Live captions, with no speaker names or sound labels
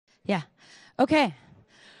Yeah. Okay.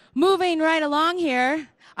 Moving right along here.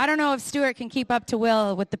 I don't know if Stuart can keep up to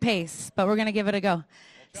Will with the pace, but we're going to give it a go.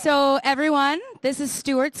 So everyone, this is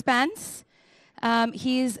Stuart Spence.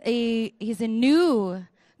 He's a new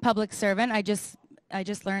public servant. I just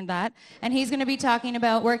learned that. And he's going to be talking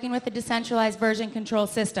about working with the decentralized version control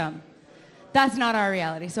system. That's not our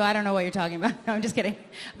reality, so I don't know what you're talking about. No, I'm just kidding.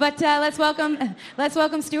 But let's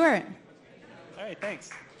welcome Stuart. All right, thanks.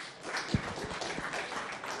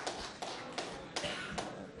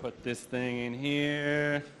 Put this thing in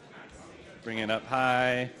here. Bring it up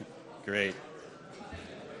high. Great.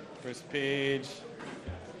 First page.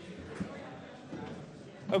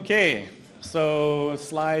 Okay, so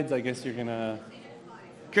slides, I guess you're gonna...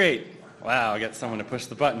 Great. Wow, I got someone to push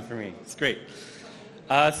the button for me. It's great.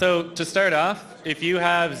 So to start off, if you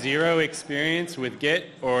have zero experience with Git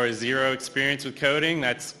or zero experience with coding,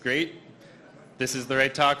 that's great. This is the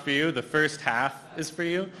right talk for you. The first half is for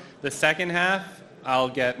you. The second half, I'll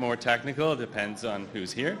get more technical. It depends on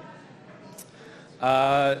who's here.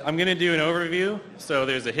 I'm going to do an overview. So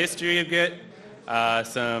there's a history of Git,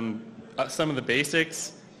 some of the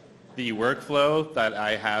basics, the workflow that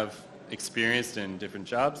I have experienced in different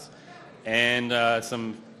jobs, and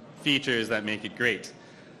some features that make it great.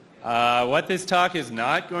 What this talk is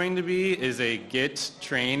not going to be is a Git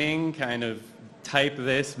training, kind of type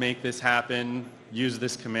this, make this happen, use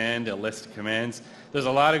this command, a list of commands. There's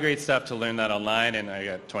a lot of great stuff to learn that online, and I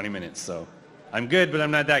got 20 minutes, so I'm good, but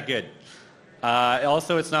I'm not that good.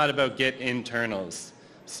 Also, it's not about Git internals.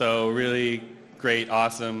 So really great,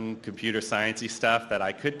 awesome computer science-y stuff that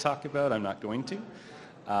I could talk about, I'm not going to,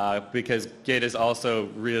 because Git is also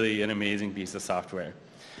really an amazing piece of software.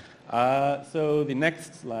 So the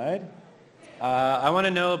next slide, I want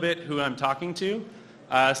to know a bit who I'm talking to.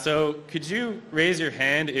 So could you raise your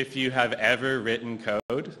hand if you have ever written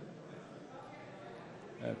code?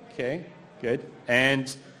 Okay, good.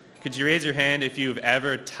 And could you raise your hand if you've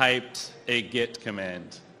ever typed a Git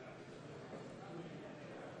command?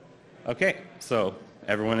 Okay, so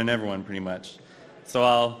everyone and everyone pretty much. So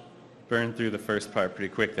I'll burn through the first part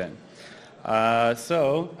pretty quick then.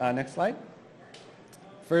 Next slide.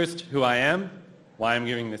 First, who I am, why I'm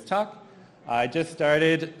giving this talk. I just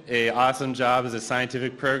started an awesome job as a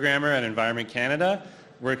scientific programmer at Environment Canada,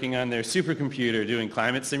 working on their supercomputer doing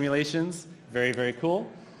climate simulations. Very, very cool.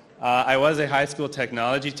 I was a high school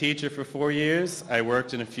technology teacher for 4 years. I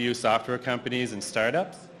worked in a few software companies and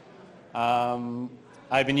startups.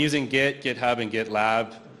 I've been using Git, GitHub, and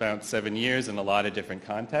GitLab about 7 years in a lot of different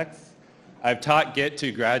contexts. I've taught Git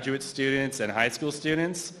to graduate students and high school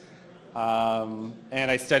students.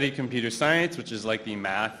 And I studied computer science, which is like the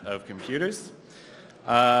math of computers.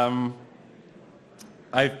 I've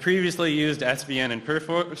previously used SVN and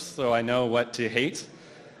Perforce, so I know what to hate.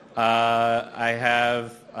 I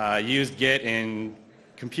have used Git in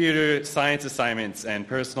computer science assignments and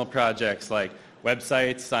personal projects like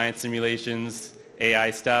websites, science simulations,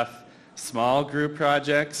 AI stuff, small group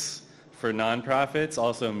projects for nonprofits,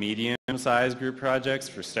 also medium-sized group projects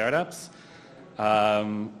for startups.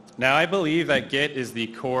 Now, I believe that Git is the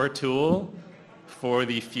core tool for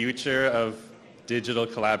the future of digital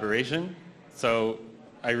collaboration. So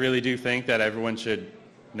I really do think that everyone should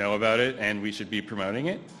know about it and we should be promoting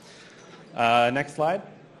it. Next slide.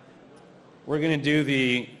 We're going to do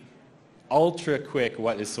the ultra quick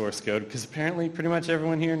what is source code, because apparently pretty much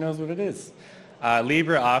everyone here knows what it is.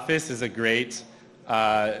 LibreOffice is a great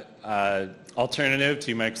alternative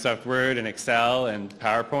to Microsoft Word and Excel and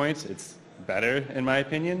PowerPoint. It's better, in my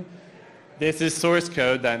opinion. This is source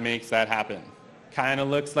code that makes that happen. Kind of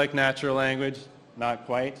looks like natural language, not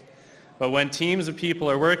quite. But when teams of people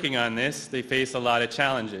are working on this, they face a lot of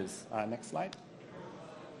challenges. Next slide.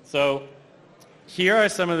 So here are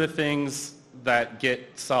some of the things that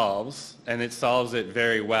Git solves, and it solves it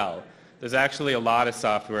very well. There's actually a lot of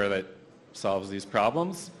software that solves these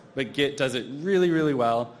problems, but Git does it really, really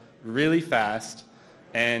well, really fast,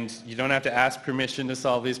 and you don't have to ask permission to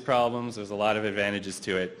solve these problems. There's a lot of advantages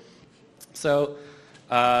to it. So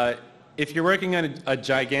if you're working on a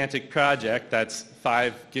gigantic project that's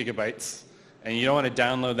 5 gigabytes, and you don't want to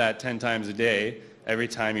download that 10 times a day every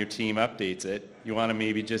time your team updates it, you want to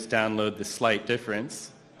maybe just download the slight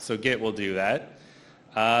difference. So Git will do that.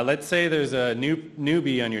 Let's say there's a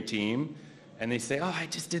newbie on your team, and they say, oh, I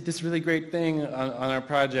just did this really great thing on our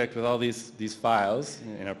project with all these files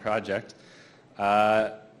in our project.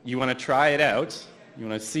 You want to try it out. You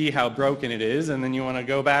want to see how broken it is, and then you want to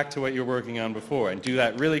go back to what you're working on before and do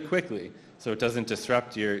that really quickly so it doesn't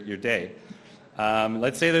disrupt your day.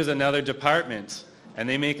 Let's say there's another department, and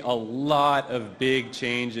they make a lot of big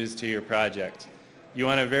changes to your project. You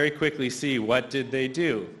want to very quickly see what did they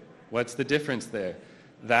do. What's the difference there?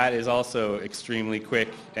 That is also extremely quick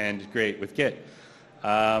and great with Git.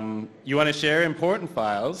 You want to share important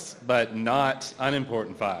files, but not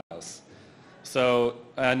unimportant files. So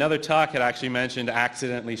another talk had actually mentioned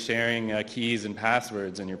accidentally sharing keys and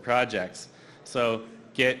passwords in your projects. So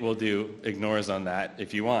Git will do ignores on that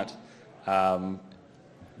if you want.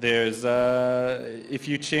 If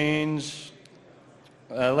you change,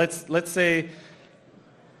 let's say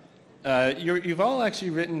you've all actually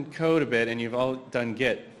written code a bit and you've all done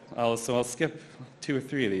Git. So I'll skip 2 or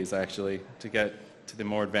 3 of these actually to get to the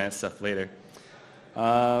more advanced stuff later.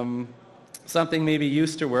 Something maybe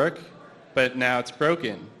used to work, but now it's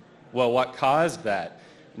broken. Well, what caused that?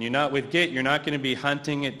 And you're not with Git, you're not going to be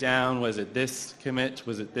hunting it down. Was it this commit?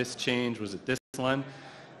 Was it this change? Was it this one?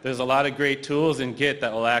 There's a lot of great tools in Git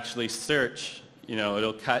that will actually search.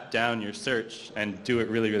 It'll cut down your search and do it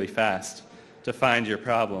really, really fast to find your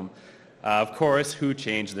problem. Of course, who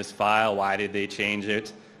changed this file? Why did they change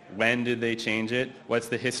it? When did they change it? What's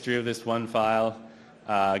the history of this one file?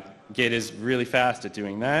 Git is really fast at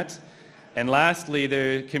doing that. And lastly,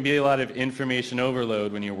 there can be a lot of information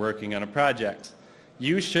overload when you're working on a project.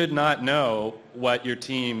 You should not know what your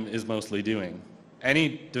team is mostly doing.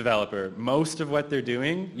 Any developer, most of what they're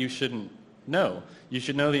doing, you shouldn't know. You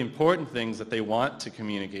should know the important things that they want to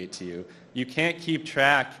communicate to you. You can't keep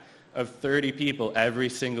track of 30 people every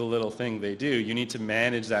single little thing they do. You need to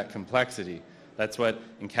manage that complexity. That's what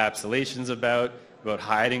encapsulation's about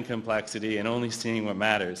hiding complexity and only seeing what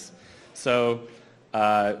matters. So,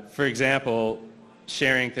 for example,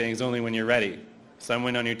 sharing things only when you're ready.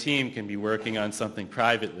 Someone on your team can be working on something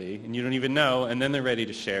privately, and you don't even know, and then they're ready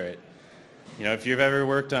to share it. If you've ever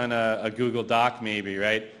worked on a Google Doc maybe,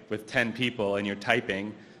 right, with 10 people and you're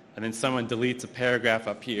typing, and then someone deletes a paragraph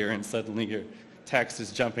up here and suddenly your text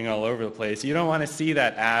is jumping all over the place. You don't want to see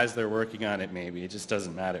that as they're working on it maybe. It just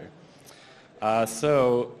doesn't matter.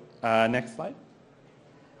 Next slide.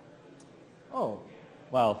 Oh,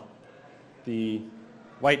 well, the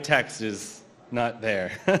white text is not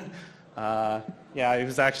there. Yeah, it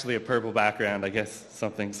was actually a purple background. I guess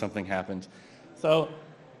something happened. So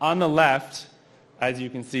on the left, as you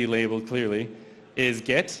can see labeled clearly, is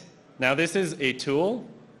Git. Now this is a tool,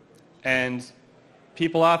 and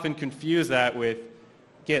people often confuse that with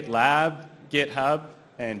GitLab, GitHub,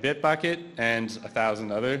 and Bitbucket, and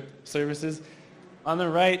 1,000 other services. On the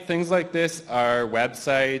right, things like this are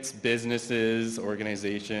websites, businesses,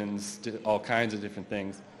 organizations, all kinds of different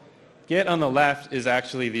things. Git on the left is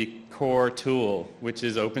actually the core tool, which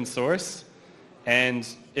is open source. And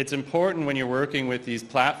it's important when you're working with these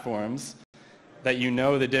platforms that you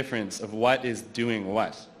know the difference of what is doing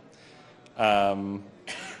what.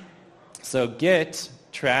 So Git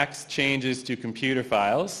tracks changes to computer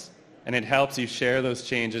files, and it helps you share those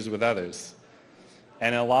changes with others.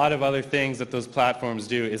 And a lot of other things that those platforms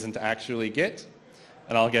do isn't actually Git,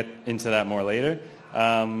 and I'll get into that more later.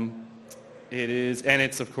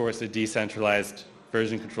 It's of course a decentralized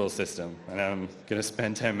version control system, and I'm going to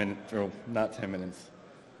spend 10 minutes, or not 10 minutes,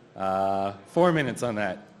 4 minutes on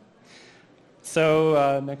that.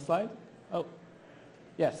 So next slide. Oh,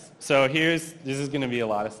 yes. So this is going to be a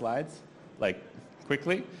lot of slides, like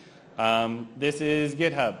quickly. This is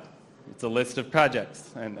GitHub. It's a list of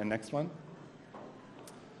projects. And next one.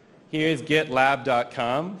 Here's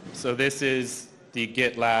GitLab.com. So this is the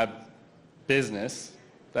GitLab business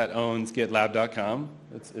that owns GitLab.com.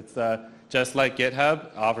 It's just like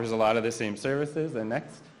GitHub, offers a lot of the same services. And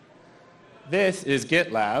next. This is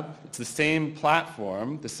GitLab. It's the same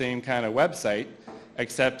platform, the same kind of website,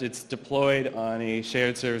 except it's deployed on a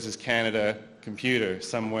Shared Services Canada computer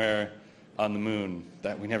somewhere on the moon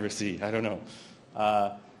that we never see. I don't know.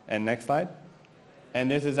 And next slide. And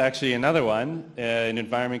this is actually another one. In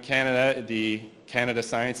Environment Canada, the Canada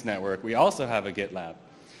Science Network, we also have a GitLab.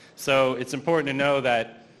 So it's important to know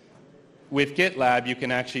that with GitLab, you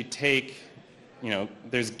can actually take,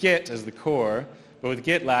 there's Git as the core, but with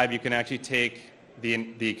GitLab, you can actually take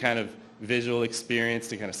the kind of visual experience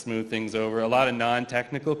to kind of smooth things over. A lot of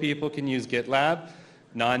non-technical people can use GitLab.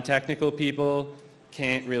 Non-technical people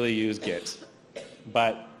can't really use Git.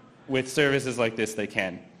 But with services like this, they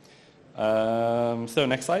can. So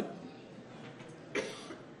next slide.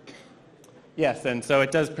 Yes, and so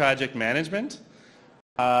it does project management.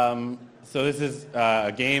 So this is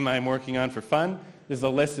a game I'm working on for fun. This is a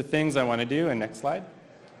list of things I want to do. And next slide.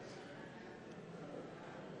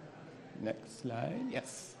 Next slide.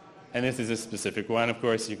 Yes. And this is a specific one. Of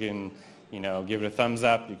course, you can, give it a thumbs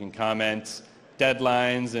up. You can comment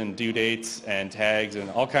deadlines and due dates and tags and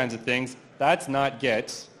all kinds of things. That's not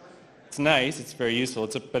Git. It's nice. It's very useful.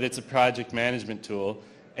 But it's a project management tool.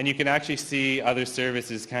 And you can actually see other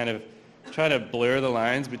services kind of try to blur the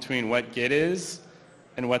lines between what Git is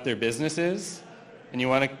and what their business is. And you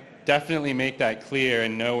want to definitely make that clear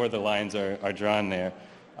and know where the lines are drawn there.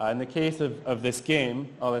 In the case of this game,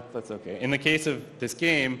 that's okay. In the case of this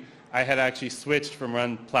game, I had actually switched from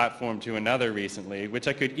one platform to another recently, which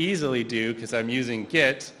I could easily do because I'm using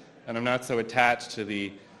Git and I'm not so attached to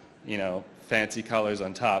the, fancy colors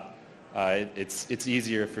on top. It's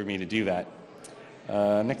easier for me to do that.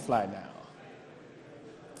 Next slide now.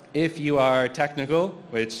 If you are technical,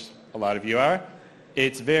 which a lot of you are,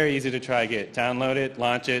 it's very easy to try Git. Download it,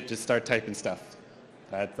 launch it, just start typing stuff.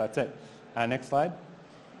 That's it. Next slide.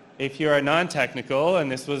 If you are non-technical, and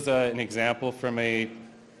this was an example from a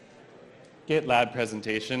GitLab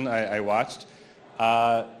presentation I watched,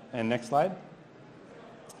 and next slide.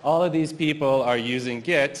 All of these people are using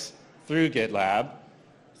Git through GitLab.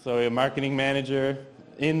 So a marketing manager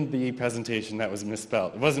in the presentation that was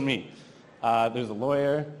misspelled. It wasn't me. There's a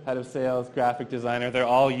lawyer, head of sales, graphic designer. They're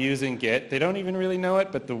all using Git. They don't even really know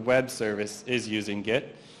it, but the web service is using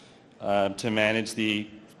Git to manage the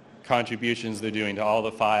contributions they're doing to all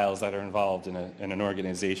the files that are involved in an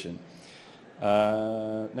organization.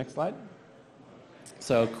 Next slide.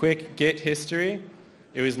 So quick Git history.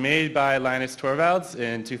 It was made by Linus Torvalds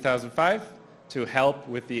in 2005 to help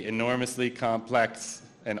with the enormously complex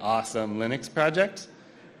and awesome Linux project.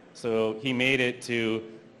 So he made it to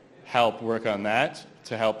help work on that,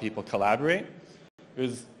 to help people collaborate. It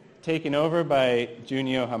was taken over by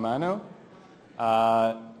Junio Hamano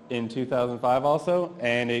in 2005 also,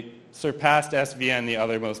 and it surpassed SVN, the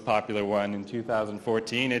other most popular one, in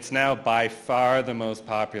 2014. It's now by far the most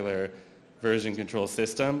popular version control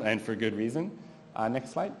system, and for good reason.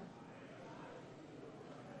 Next slide.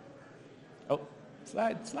 Oh,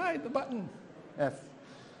 slide the button. Yes.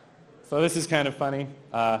 So this is kind of funny.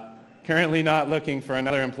 Currently not looking for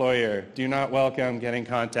another employer. Do not welcome getting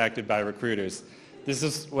contacted by recruiters. This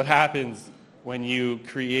is what happens when you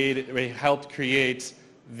helped create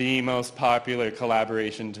the most popular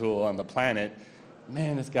collaboration tool on the planet.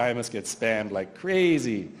 Man, this guy must get spammed like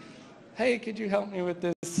crazy. Hey, could you help me with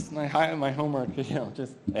this? My homework,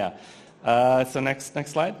 yeah. So next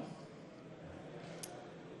slide.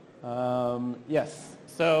 Yes.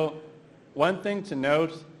 So one thing to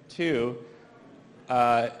note too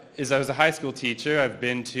is I was a high school teacher. I've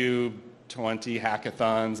been to 20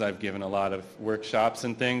 hackathons. I've given a lot of workshops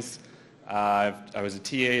and things. I was a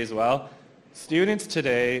TA as well. Students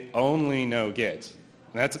today only know Git.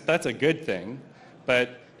 And that's a good thing.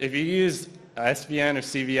 But if you use SVN or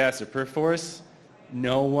CVS or Perforce,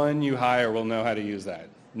 no one you hire will know how to use that.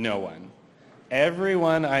 No one.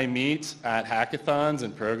 Everyone I meet at hackathons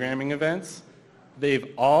and programming events,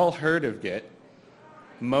 they've all heard of Git.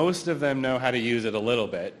 Most of them know how to use it a little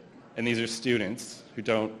bit. And these are students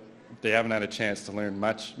who they haven't had a chance to learn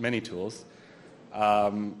many tools.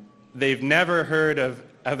 They've never heard of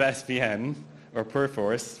SVN or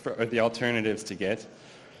Perforce, or the alternatives to Git.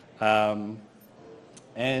 I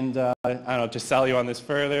don't know, to sell you on this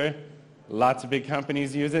further, lots of big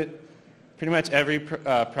companies use it. Pretty much every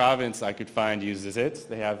province I could find uses it.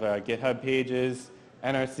 They have GitHub pages,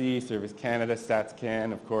 NRC, Service Canada,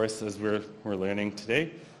 StatsCan, of course, as we're learning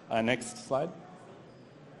today. Next slide.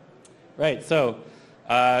 Right, so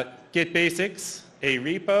Git basics, a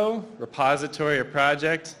repo, repository, or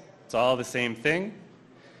project, it's all the same thing.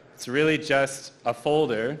 It's really just a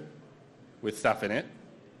folder with stuff in it.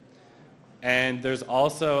 And there's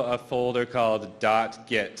also a folder called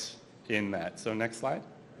 .git in that. So next slide.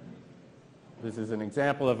 This is an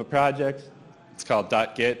example of a project. It's called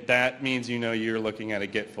 .git. That means you're looking at a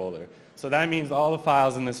Git folder. So that means all the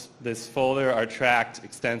files in this folder are tracked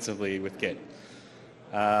extensively with Git.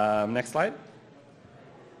 Next slide.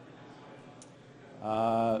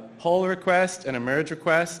 Pull request and a merge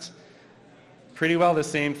request. Pretty well the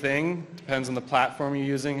same thing. Depends on the platform you're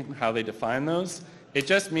using, how they define those. It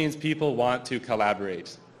just means people want to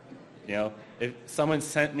collaborate. If someone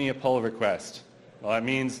sent me a pull request, well, that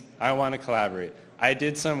means I want to collaborate. I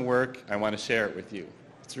did some work, I want to share it with you.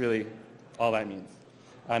 It's really all that means.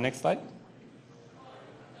 Next slide.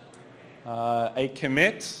 A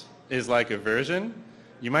commit is like a version.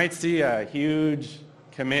 You might see a huge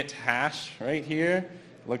commit hash right here.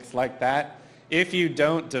 Looks like that. If you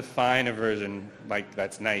don't define a version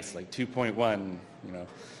that's nice, like 2.1,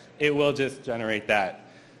 it will just generate that.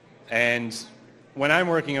 And when I'm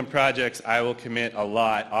working on projects, I will commit a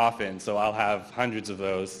lot often, so I'll have hundreds of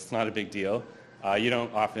those. It's not a big deal. You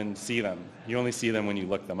don't often see them. You only see them when you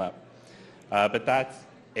look them up. But that's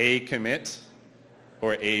a commit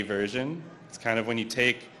or a version. It's kind of when you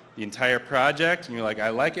take the entire project and you're like, I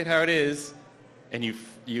like it how it is, and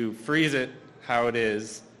you freeze it how it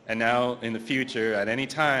is, and now in the future, at any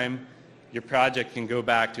time, your project can go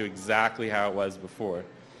back to exactly how it was before.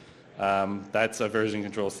 That's a version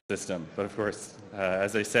control system. But of course,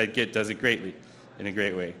 as I said, Git does it greatly, in a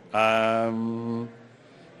great way.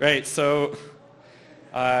 Right, so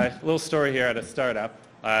a little story here at a startup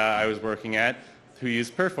I was working at who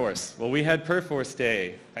used Perforce. Well, we had Perforce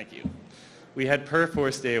Day. Thank you. We had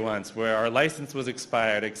Perforce Day once where our license was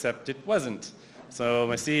expired, except it wasn't. So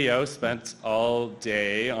my CEO spent all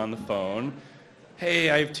day on the phone. Hey,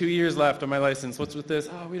 I have 2 years left on my license. What's with this?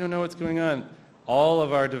 Oh, we don't know what's going on. All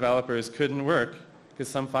of our developers couldn't work because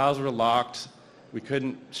some files were locked. We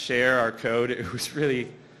couldn't share our code. It was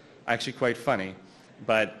really actually quite funny.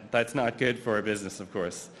 But that's not good for our business, of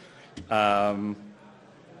course.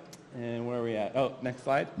 And where are we at? Oh, next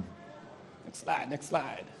slide. Next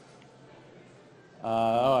slide.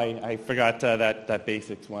 I forgot that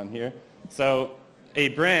basics one here. So a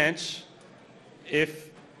branch,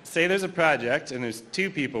 say there's a project and there's 2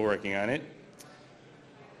 people working on it,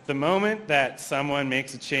 the moment that someone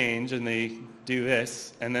makes a change and they do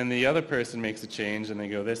this, and then the other person makes a change and they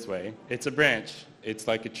go this way, it's a branch. It's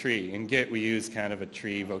like a tree. In Git, we use kind of a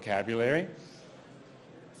tree vocabulary.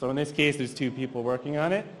 So in this case, there's 2 people working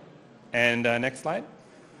on it. And next slide.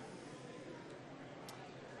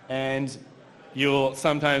 And you'll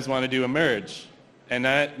sometimes want to do a merge. And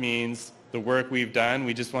that means the work we've done,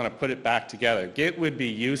 we just want to put it back together. Git would be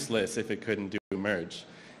useless if it couldn't do a merge.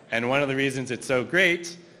 And one of the reasons it's so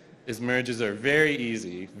great is merges are very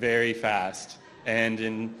easy, very fast. And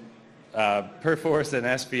in Perforce and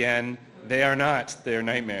SVN, they are not. They're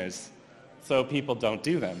nightmares. So people don't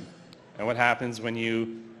do them. And what happens when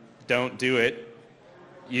you don't do it,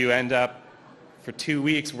 you end up for 2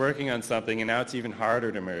 weeks working on something, and now it's even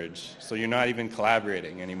harder to merge. So you're not even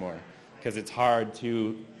collaborating anymore because it's hard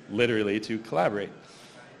to literally to collaborate.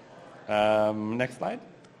 Next slide.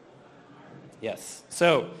 Yes.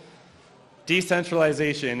 So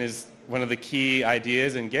decentralization is one of the key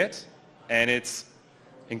ideas in Git, and it's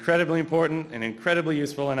incredibly important and incredibly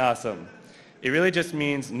useful and awesome. It really just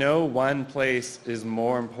means no one place is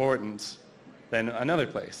more important than another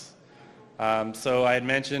place. So I had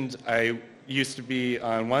mentioned I used to be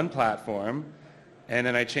on one platform, and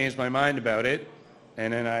then I changed my mind about it,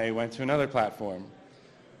 and then I went to another platform.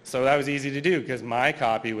 So that was easy to do because my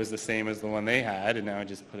copy was the same as the one they had, and now I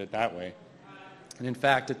just put it that way. And in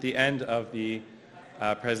fact, at the end of the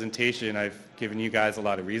presentation, I've given you guys a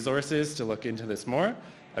lot of resources to look into this more.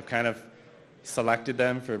 I've kind of selected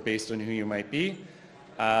them based on who you might be.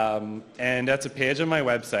 And that's a page on my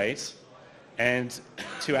website. And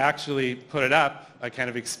to actually put it up, I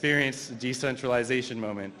kind of experienced a decentralization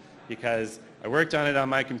moment because I worked on it on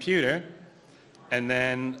my computer, and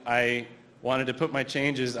then I wanted to put my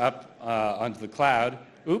changes up onto the cloud.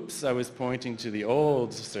 Oops, I was pointing to the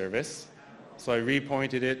old service. So I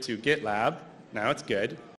repointed it to GitLab. Now it's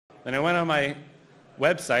good. Then I went on my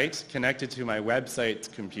website, connected to my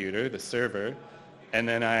website computer, the server, and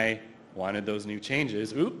then I wanted those new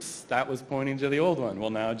changes. Oops, that was pointing to the old one. Well,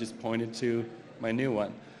 now it just pointed to my new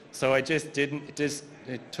one. So I just didn't,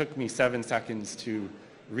 it took me 7 seconds to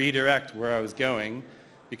redirect where I was going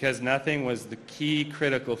because nothing was the key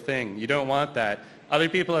critical thing. You don't want that. Other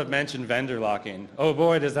people have mentioned vendor lock-in. Oh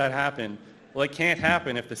boy, does that happen. Well, it can't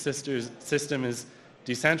happen if the system is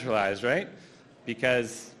decentralized, right?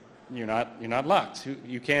 Because you're not locked.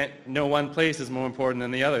 You can't, no one place is more important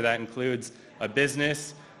than the other. That includes a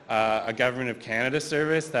business, a Government of Canada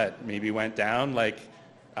service that maybe went down, like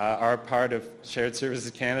our part of Shared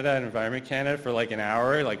Services Canada and Environment Canada for like an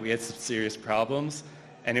hour. Like we had some serious problems,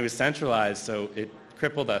 and it was centralized, so it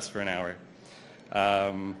crippled us for an hour.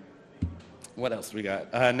 What else we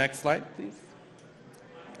got? Next slide, please.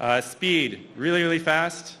 Speed, really, really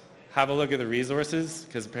fast. Have a look at the resources,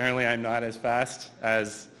 because apparently I'm not as fast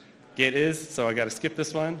as Git is, so I got to skip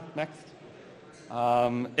this one. Next.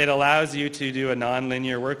 It allows you to do a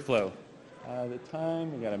non-linear workflow. The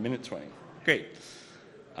time, we got 1:20. Great.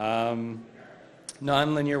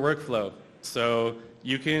 Non-linear workflow. So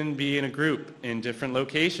you can be in a group in different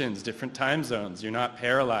locations, different time zones. You're not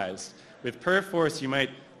paralyzed. With Perforce, you might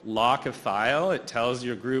lock a file. It tells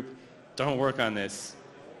your group, don't work on this.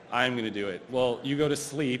 I'm going to do it. Well, you go to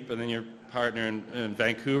sleep, and then your partner in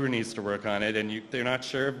Vancouver needs to work on it, and they're not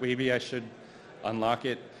sure, maybe I should unlock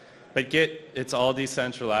it. But Git, it's all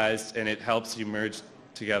decentralized, and it helps you merge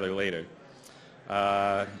together later.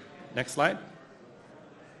 Next slide.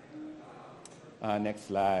 Next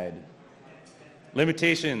slide.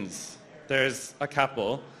 Limitations. There's a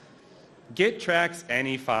couple. Git tracks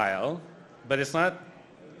any file, but it's not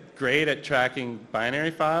great at tracking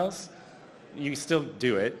binary files. you still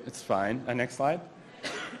do it. It's fine. Next slide.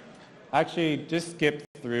 Actually, just skip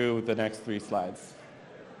through the next 3 slides.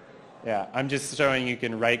 Yeah, I'm just showing you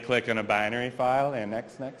can right-click on a binary file and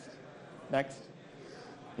next.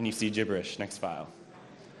 And you see gibberish, next file.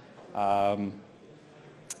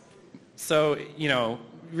 So,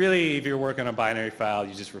 really, if you're working on a binary file,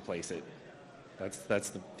 you just replace it.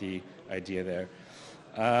 That's the idea there.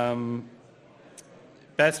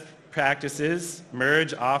 Best practices,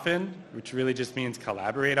 merge often, which really just means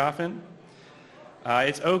collaborate often.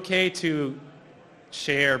 It's okay to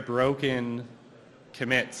share broken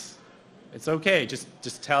commits. It's okay,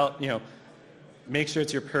 just tell, make sure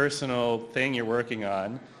it's your personal thing you're working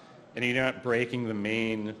on and you're not breaking the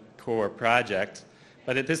main core project.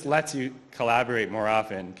 But this lets you collaborate more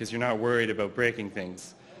often because you're not worried about breaking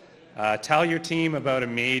things. Tell your team about a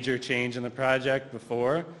major change in the project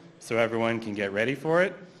before so everyone can get ready for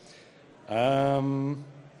it.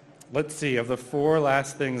 Let's see, of the 4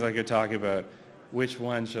 last things I could talk about, which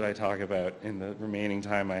one should I talk about in the remaining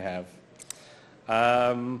time I have?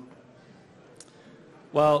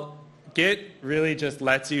 Well, Git really just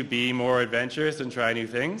lets you be more adventurous and try new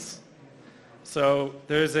things. So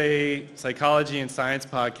there's a psychology and science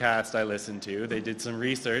podcast I listened to. They did some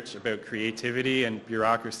research about creativity and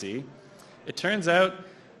bureaucracy. It turns out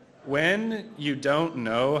when you don't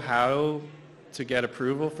know how to get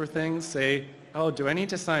approval for things, say, oh, do I need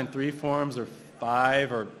to sign 3 forms or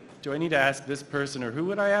 5, or do I need to ask this person, or who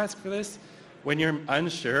would I ask for this? When you're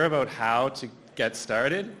unsure about how to get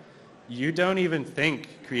started, you don't even think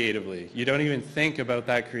creatively. You don't even think about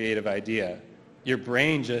that creative idea. Your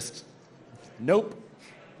brain just, nope.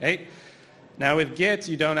 Right? Now with Git,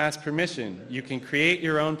 you don't ask permission. You can create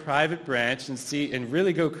your own private branch and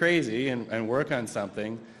really go crazy and work on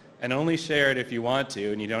something and only share it if you want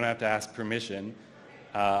to, and you don't have to ask permission,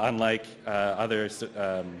 unlike other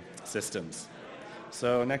systems.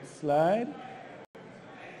 So next slide.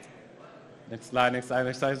 Next slide.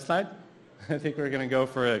 I think we're going to go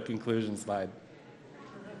for a conclusion slide.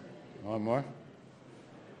 One more?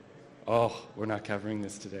 Oh, we're not covering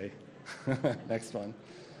this today. Next one.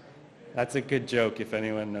 That's a good joke if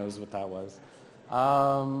anyone knows what that was.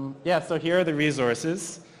 So here are the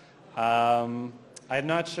resources. I'm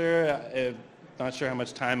not sure how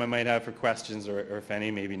much time I might have for questions, or if any,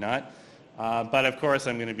 maybe not. But of course,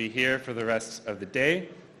 I'm going to be here for the rest of the day.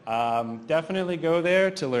 Definitely go there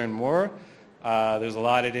to learn more. There's a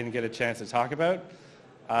lot I didn't get a chance to talk about.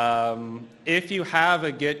 If you have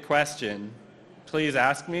a Git question, please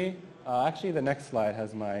ask me. Actually, the next slide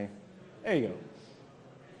has there you go,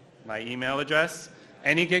 my email address.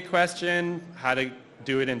 Any Git question, how to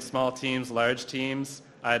do it in small teams, large teams,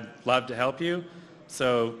 I'd love to help you.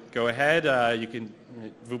 So go ahead.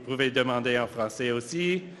 Vous pouvez demander en français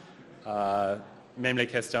aussi. Même les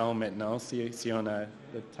questions maintenant, si on a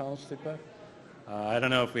le temps, je sais pas. I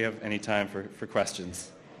don't know if we have any time for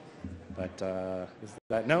questions. But is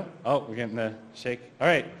that no? Oh, we're getting the shake. All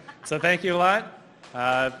right. So thank you a lot.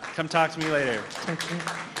 Come talk to me later.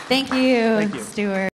 Thank you, Stuart.